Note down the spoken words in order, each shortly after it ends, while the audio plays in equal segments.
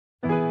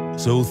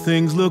So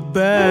things look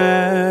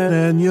bad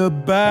and your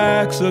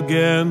back's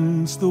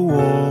against the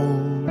wall.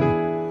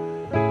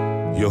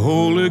 Your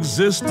whole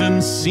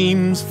existence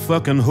seems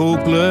fucking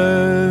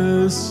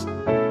hopeless.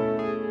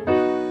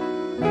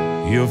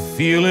 You're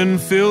feeling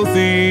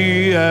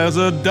filthy as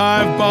a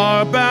dive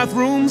bar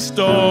bathroom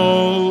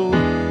stall.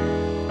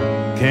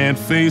 Can't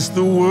face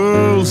the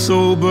world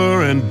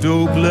sober and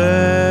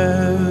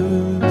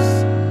dopeless.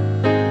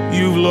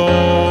 You've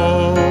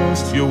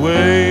lost your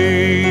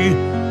way.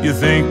 You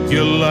think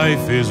your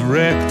life is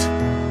wrecked.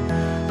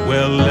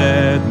 Well,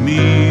 let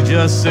me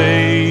just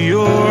say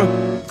you're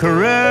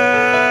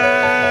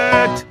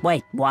correct.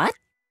 Wait, what?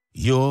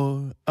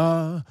 You're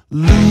a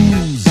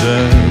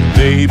loser,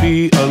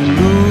 baby, a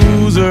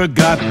loser.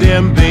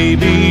 Goddamn,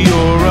 baby,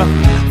 you're a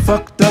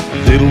fucked up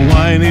little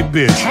whiny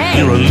bitch. Hey.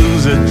 You're a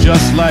loser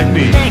just like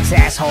me. Thanks,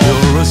 asshole.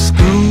 You're a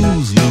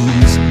screws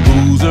loose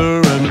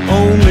boozer, an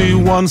only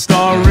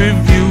one-star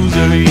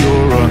revuser.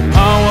 You're a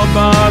power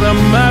bottom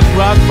at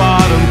rock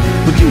bottom,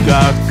 but you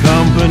got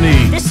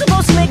company. This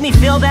supposed to make me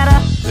feel better?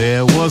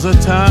 There was a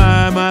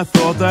time I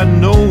thought that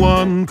no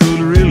one could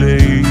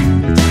relate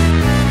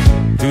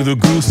to the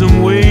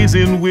gruesome ways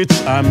in which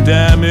I'm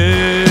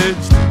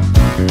damaged.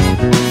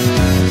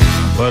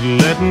 But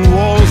letting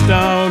walls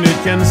down, it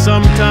can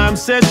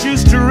sometimes set you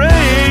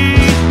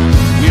straight.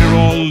 We're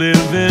all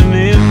living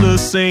in the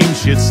same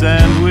shit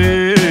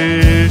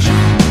sandwich.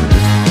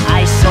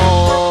 I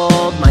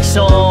sold my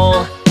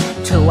soul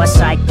to a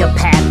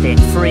psychopathic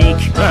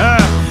freak.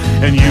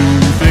 And you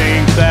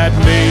think that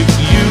makes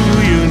you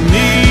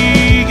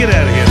unique? Get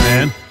out of here,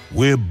 man.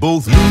 We're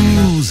both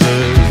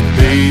losers,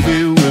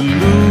 baby, we're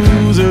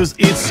losers.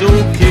 It's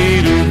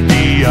okay to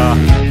be a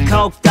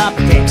coked up,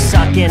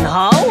 dick-sucking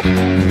hoe?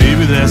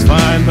 Maybe that's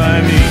fine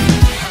by me.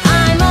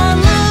 I'm a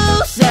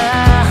loser,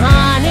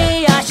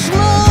 honey, a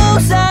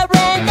schmoozer,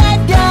 and a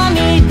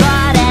dummy,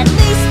 but at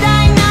least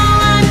I know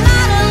I'm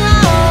not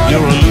alone.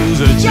 You're a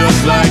loser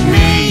just like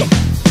me.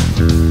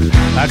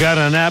 I got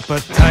an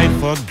appetite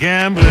for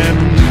gambling.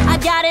 I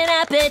got an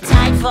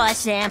appetite for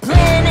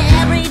sampling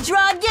every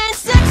drug and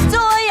sex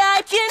toy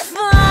I can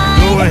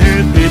find. Go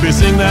ahead, baby,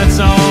 sing that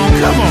song,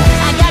 come on.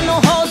 I got no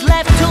holes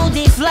left to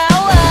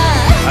deflower.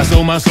 I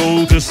sold my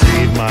soul to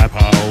save my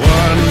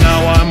power.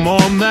 Now I'm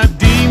on that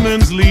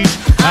demon's leash.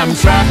 I'm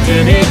trapped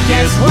and it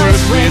gets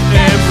worse with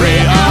every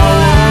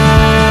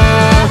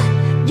hour.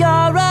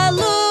 You're a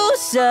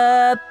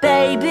loser,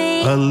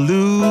 baby. A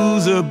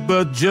loser,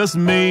 but just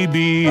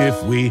maybe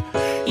if we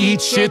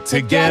eat shit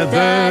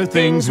together,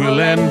 things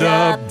will end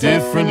up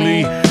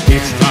differently.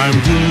 It's time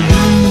to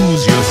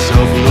lose your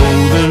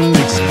self-loathing.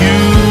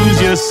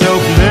 Excuse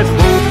yourself, let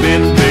hope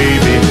in,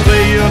 baby.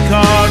 Play your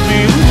card,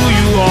 be who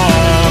you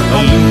are. A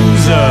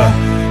loser,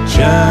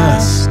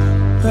 just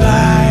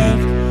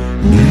like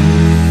me.